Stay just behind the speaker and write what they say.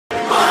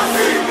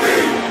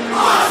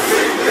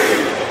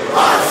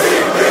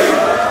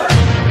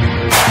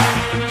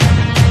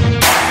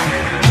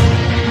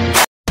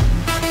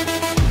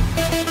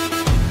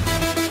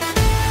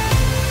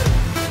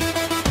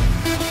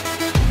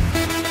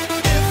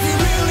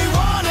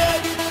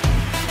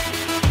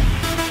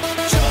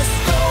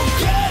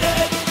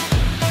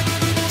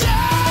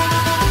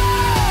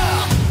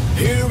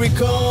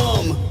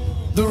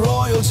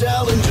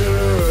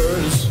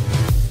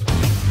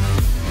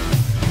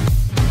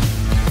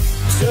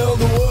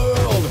the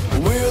world,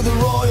 we're the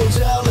Royal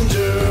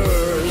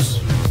Challengers.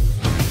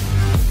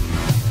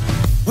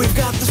 We've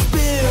got the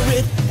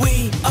spirit,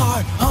 we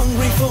are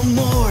hungry for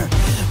more.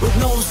 With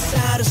no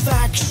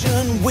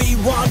satisfaction, we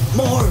want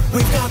more.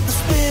 We've got the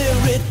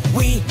spirit,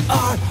 we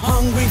are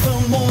hungry for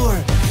more.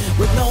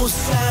 With no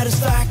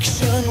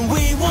satisfaction,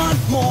 we want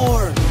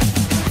more.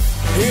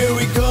 Here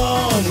we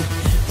come,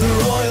 the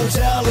Royal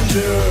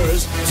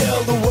Challengers.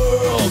 Tell the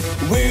world,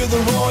 we're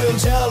the Royal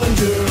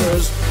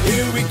Challengers.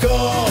 Here we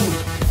come,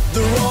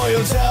 the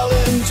Royal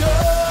Challengers.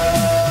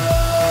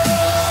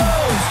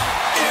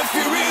 If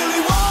you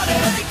really want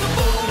it, make a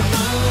bold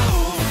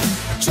move.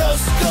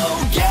 Just go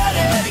get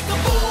it. Make a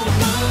bold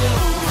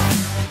move.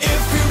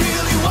 If you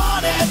really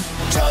want it,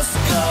 just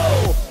go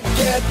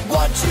get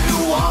what you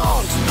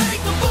want.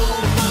 Make a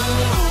bold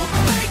move.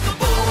 Make a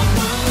bold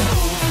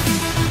move.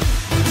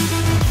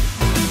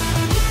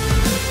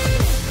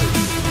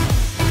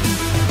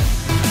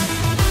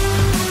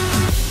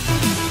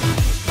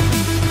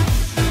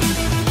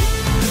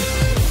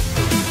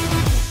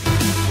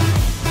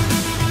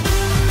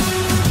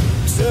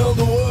 Tell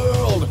the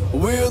world,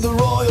 we're the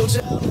Royal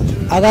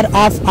Challengers. अगर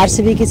आप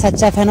RCB की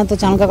सच्चा fan हो तो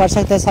channel को कर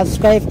सकते हैं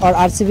सब्सक्राइब, और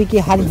आरसीबी की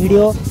हर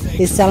वीडियो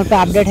इस चैनल पे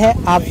अपडेट है,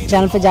 आप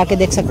चैनल पे जाके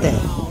देख सकते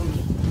हैं।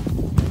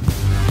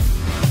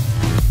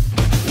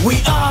 We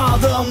are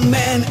the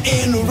men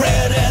in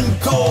red and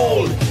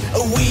gold.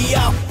 We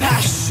are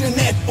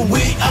passionate,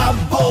 we are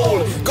bold.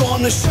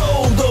 Gonna show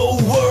the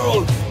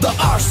world the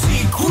RC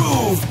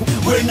groove.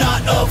 We're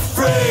not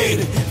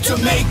afraid to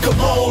make a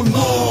bold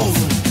move.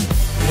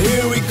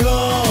 Here we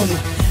come,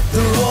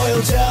 the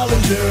Royal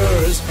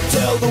Challengers.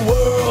 Tell the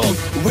world,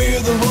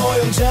 we're the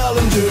Royal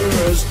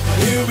Challengers.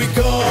 Here we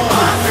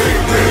come,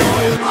 the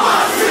Royal